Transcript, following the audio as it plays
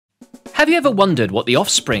Have you ever wondered what the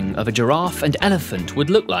offspring of a giraffe and elephant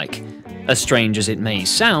would look like? As strange as it may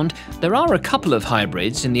sound, there are a couple of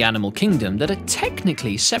hybrids in the animal kingdom that are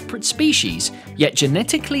technically separate species, yet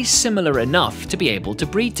genetically similar enough to be able to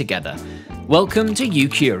breed together. Welcome to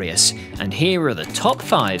YouCurious, and here are the top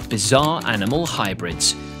 5 bizarre animal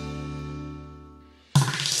hybrids.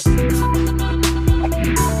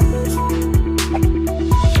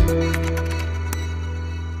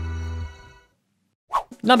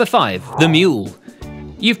 Number 5. The Mule.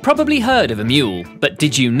 You've probably heard of a mule, but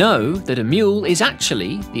did you know that a mule is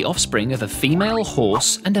actually the offspring of a female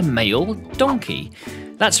horse and a male donkey?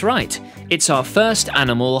 That's right, it's our first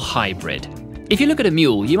animal hybrid. If you look at a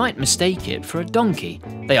mule, you might mistake it for a donkey.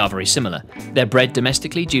 They are very similar. They're bred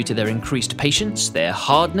domestically due to their increased patience, their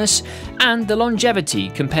hardness, and the longevity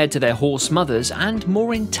compared to their horse mothers, and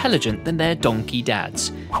more intelligent than their donkey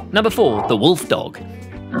dads. Number 4. The wolf dog.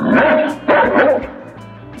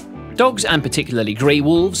 Dogs, and particularly grey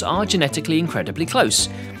wolves, are genetically incredibly close.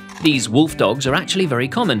 These wolf dogs are actually very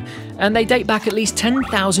common, and they date back at least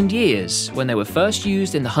 10,000 years, when they were first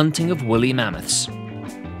used in the hunting of woolly mammoths.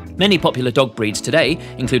 Many popular dog breeds today,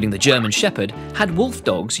 including the German Shepherd, had wolf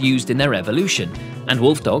dogs used in their evolution, and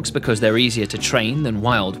wolf dogs, because they're easier to train than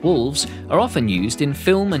wild wolves, are often used in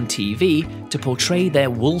film and TV to portray their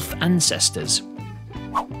wolf ancestors.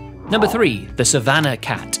 Number 3. The Savannah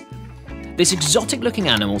Cat. This exotic-looking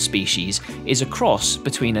animal species is a cross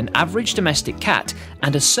between an average domestic cat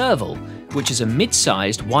and a serval, which is a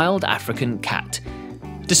mid-sized wild African cat.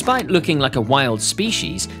 Despite looking like a wild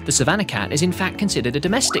species, the Savannah cat is in fact considered a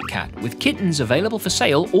domestic cat, with kittens available for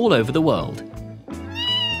sale all over the world.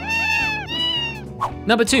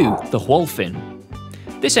 Number 2. The Whalefin.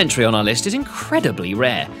 This entry on our list is incredibly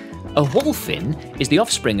rare. A whalefin is the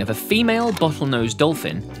offspring of a female bottlenose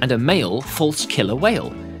dolphin and a male false killer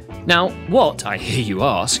whale. Now, what, I hear you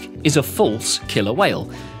ask, is a false killer whale?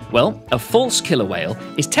 Well, a false killer whale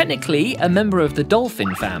is technically a member of the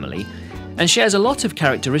dolphin family and shares a lot of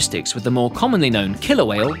characteristics with the more commonly known killer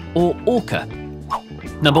whale or orca.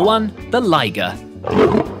 Number 1. The Liger.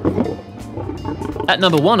 At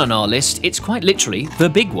number 1 on our list, it's quite literally the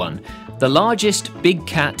big one, the largest big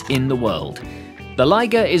cat in the world. The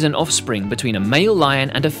Liger is an offspring between a male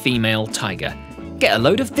lion and a female tiger. Get a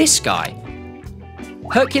load of this guy.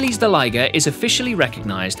 Hercules the Liger is officially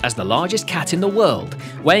recognised as the largest cat in the world,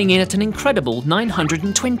 weighing in at an incredible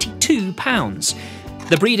 922 pounds.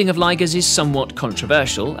 The breeding of Ligers is somewhat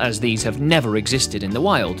controversial, as these have never existed in the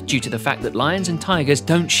wild due to the fact that lions and tigers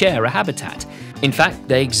don't share a habitat. In fact,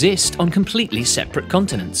 they exist on completely separate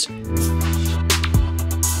continents.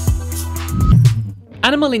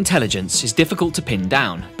 Animal intelligence is difficult to pin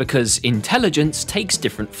down because intelligence takes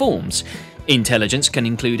different forms. Intelligence can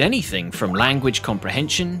include anything from language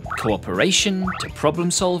comprehension, cooperation, to problem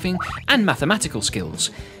solving, and mathematical skills.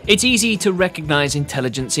 It's easy to recognize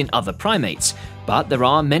intelligence in other primates, but there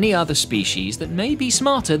are many other species that may be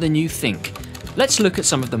smarter than you think. Let's look at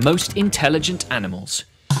some of the most intelligent animals.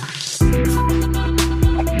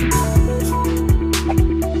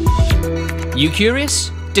 You curious?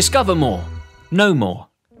 Discover more. Know more.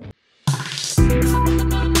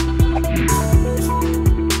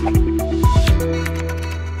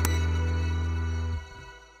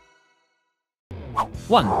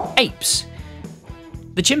 1. Apes.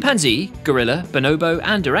 The chimpanzee, gorilla, bonobo,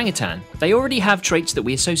 and orangutan, they already have traits that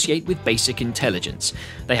we associate with basic intelligence.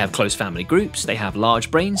 They have close family groups, they have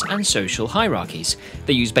large brains, and social hierarchies.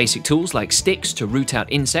 They use basic tools like sticks to root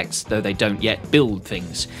out insects, though they don't yet build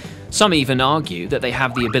things. Some even argue that they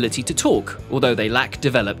have the ability to talk, although they lack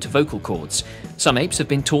developed vocal cords. Some apes have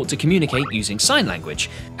been taught to communicate using sign language.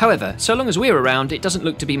 However, so long as we're around, it doesn't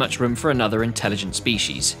look to be much room for another intelligent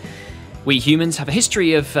species. We humans have a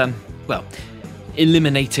history of,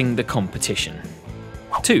 eliminating the competition.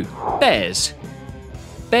 2. Bears.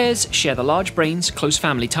 Bears share the large brains, close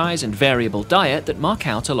family ties, and variable diet that mark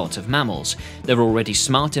out a lot of mammals. They're already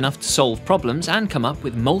smart enough to solve problems and come up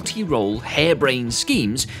with multi-role, harebrained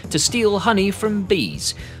schemes to steal honey from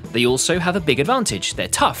bees. They also have a big advantage. They're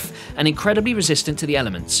tough and incredibly resistant to the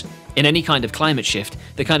elements. In any kind of climate shift,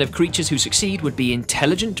 the kind of creatures who succeed would be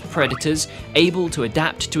intelligent predators able to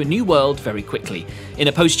adapt to a new world very quickly. In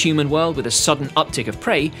a post-human world with a sudden uptick of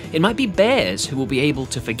prey, it might be bears who will be able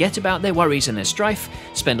to forget about their worries and their strife,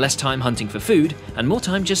 spend less time hunting for food, and more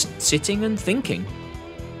time just sitting and thinking.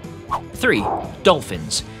 3.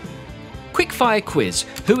 Dolphins. Quickfire quiz.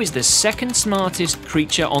 Who is the second smartest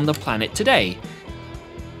creature on the planet today?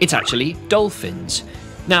 It's actually dolphins.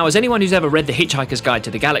 Now, as anyone who's ever read The Hitchhiker's Guide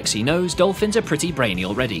to the Galaxy knows, dolphins are pretty brainy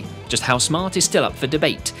already. Just how smart is still up for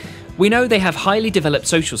debate. We know they have highly developed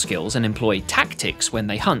social skills and employ tactics when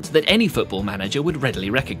they hunt that any football manager would readily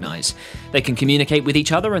recognise. They can communicate with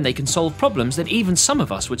each other and they can solve problems that even some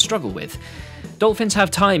of us would struggle with. Dolphins have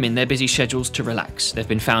time in their busy schedules to relax. They've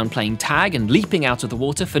been found playing tag and leaping out of the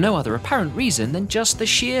water for no other apparent reason than just the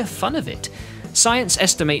sheer fun of it. Science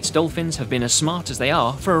estimates dolphins have been as smart as they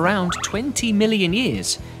are for around 20 million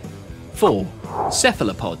years. 4.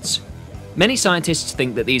 Cephalopods. Many scientists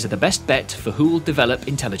think that these are the best bet for who will develop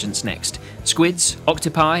intelligence next. Squids,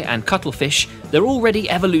 octopi, and cuttlefish, they're already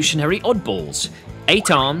evolutionary oddballs. 8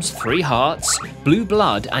 arms, 3 hearts, blue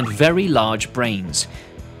blood, and very large brains.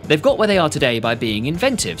 They've got where they are today by being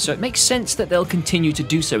inventive, so it makes sense that they'll continue to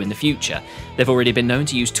do so in the future. They've already been known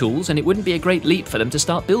to use tools, and it wouldn't be a great leap for them to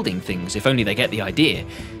start building things, if only they get the idea.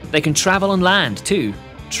 They can travel on land, too.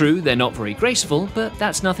 True, they're not very graceful, but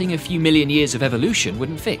that's nothing a few million years of evolution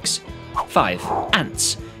wouldn't fix. 5.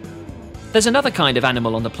 Ants. There's another kind of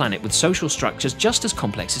animal on the planet with social structures just as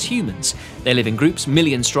complex as humans. They live in groups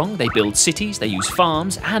million strong, they build cities, they use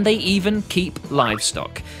farms, and they even keep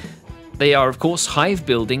livestock. They are, of course,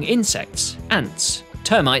 hive-building insects, ants,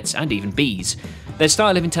 termites, and even bees. Their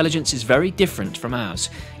style of intelligence is very different from ours.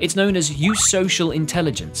 It's known as eusocial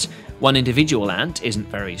intelligence. One individual ant isn't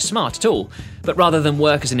very smart at all, but rather than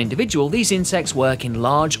work as an individual, these insects work in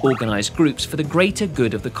large, organised groups for the greater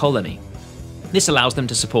good of the colony. This allows them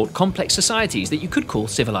to support complex societies that you could call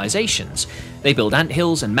civilizations. They build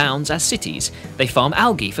anthills and mounds as cities. They farm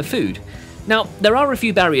algae for food. Now, there are a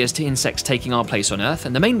few barriers to insects taking our place on Earth,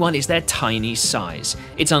 and the main one is their tiny size.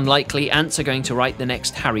 It's unlikely ants are going to write the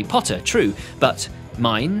next Harry Potter, true, but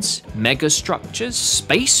mines, megastructures,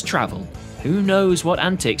 space travel, who knows what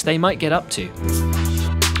antics they might get up to.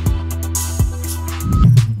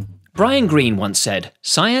 Brian Greene once said,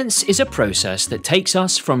 "Science is a process that takes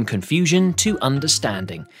us from confusion to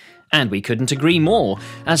understanding." And we couldn't agree more,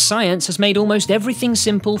 as science has made almost everything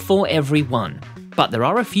simple for everyone. But there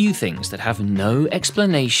are a few things that have no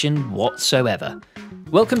explanation whatsoever.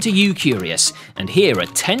 Welcome to YouCurious, and here are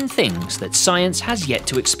 10 things that science has yet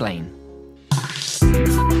to explain.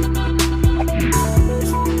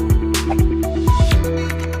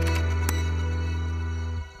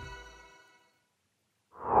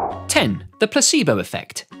 10. The placebo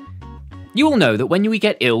effect. You all know that when we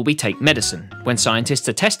get ill, we take medicine. When scientists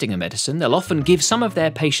are testing a medicine, they'll often give some of their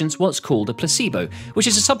patients what's called a placebo, which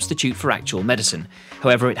is a substitute for actual medicine.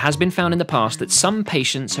 However, it has been found in the past that some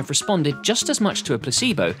patients have responded just as much to a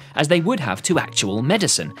placebo as they would have to actual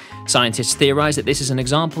medicine. Scientists theorize that this is an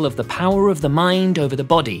example of the power of the mind over the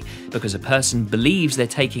body. Because a person believes they're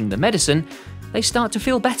taking the medicine, they start to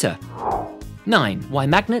feel better. 9. Why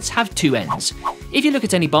magnets have 2 ends. If you look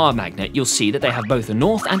at any bar magnet, you'll see that they have both a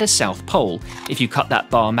north and a south pole. If you cut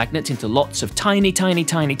that bar magnet into lots of tiny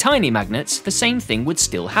magnets, the same thing would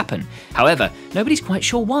still happen. However, nobody's quite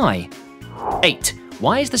sure why. 8.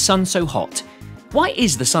 Why is the sun so hot? Why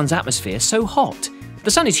is the sun's atmosphere so hot? The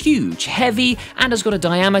sun is huge, heavy, and has got a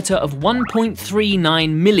diameter of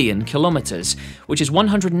 1.39 million kilometers, which is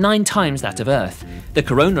 109 times that of Earth. The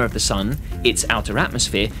corona of the sun, its outer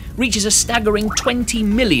atmosphere, reaches a staggering 20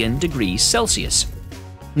 million degrees Celsius.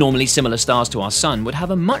 Normally similar stars to our sun would have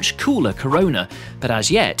a much cooler corona, but as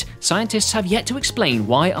yet, scientists have yet to explain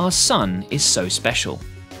why our sun is so special.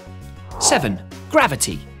 7.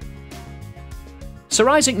 Gravity. Sir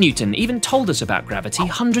Isaac Newton even told us about gravity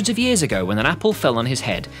hundreds of years ago when an apple fell on his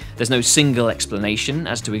head. There's no single explanation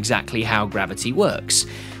as to exactly how gravity works.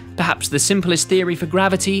 Perhaps the simplest theory for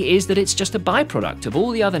gravity is that it's just a byproduct of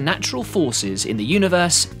all the other natural forces in the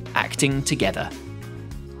universe acting together.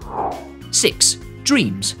 6.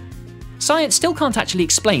 Dreams. Science still can't actually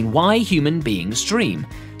explain why human beings dream.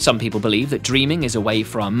 Some people believe that dreaming is a way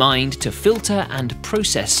for our mind to filter and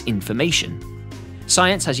process information.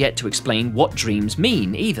 Science has yet to explain what dreams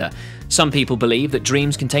mean either. Some people believe that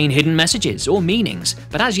dreams contain hidden messages or meanings,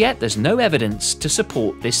 but as yet there's no evidence to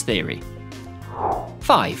support this theory.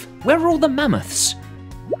 5. Where are all the mammoths?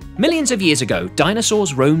 Millions of years ago,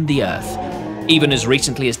 dinosaurs roamed the Earth. Even as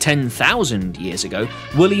recently as 10,000 years ago,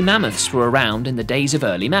 woolly mammoths were around in the days of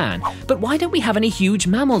early man. But why don't we have any huge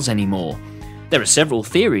mammals anymore? There are several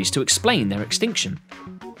theories to explain their extinction.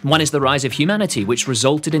 One is the rise of humanity, which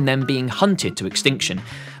resulted in them being hunted to extinction.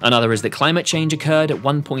 Another is that climate change occurred at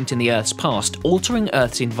one point in the Earth's past, altering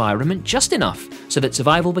Earth's environment just enough so that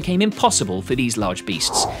survival became impossible for these large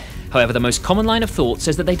beasts. However, the most common line of thought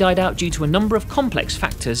says that they died out due to a number of complex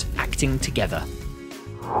factors acting together.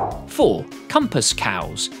 4. Compass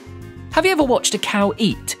cows. Have you ever watched a cow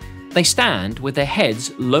eat? They stand with their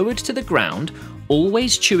heads lowered to the ground,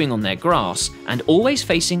 always chewing on their grass, and always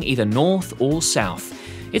facing either north or south.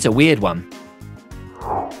 It's a weird one.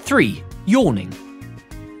 3. Yawning.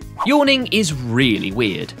 Yawning is really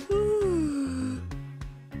weird.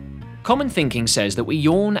 Common thinking says that we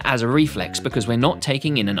yawn as a reflex because we're not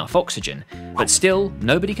taking in enough oxygen, but still,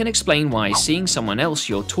 nobody can explain why seeing someone else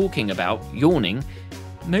you're talking about yawning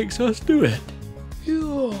makes us do it.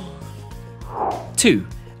 2.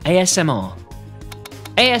 ASMR.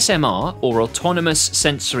 ASMR, or Autonomous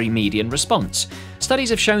Sensory Median Response. Studies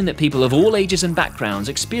have shown that people of all ages and backgrounds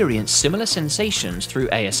experience similar sensations through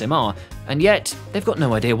ASMR, and yet they've got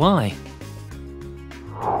no idea why.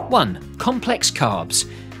 1. Complex carbs.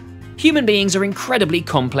 Human beings are incredibly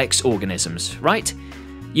complex organisms, right?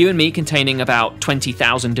 You and me containing about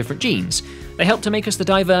 20,000 different genes. They help to make us the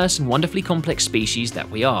diverse and wonderfully complex species that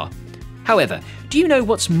we are. However, do you know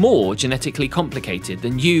what's more genetically complicated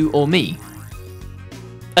than you or me?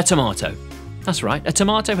 A tomato. That's right, a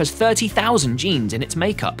tomato has 30,000 genes in its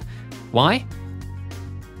makeup. Why?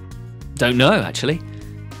 Don't know, actually.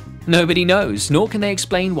 Nobody knows, nor can they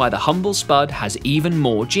explain why the humble spud has even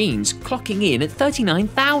more genes, clocking in at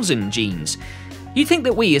 39,000 genes. You'd think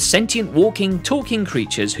that we, as sentient, walking, talking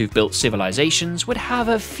creatures who've built civilizations, would have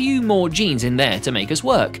a few more genes in there to make us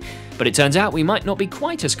work, but it turns out we might not be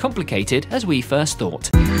quite as complicated as we first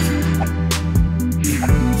thought.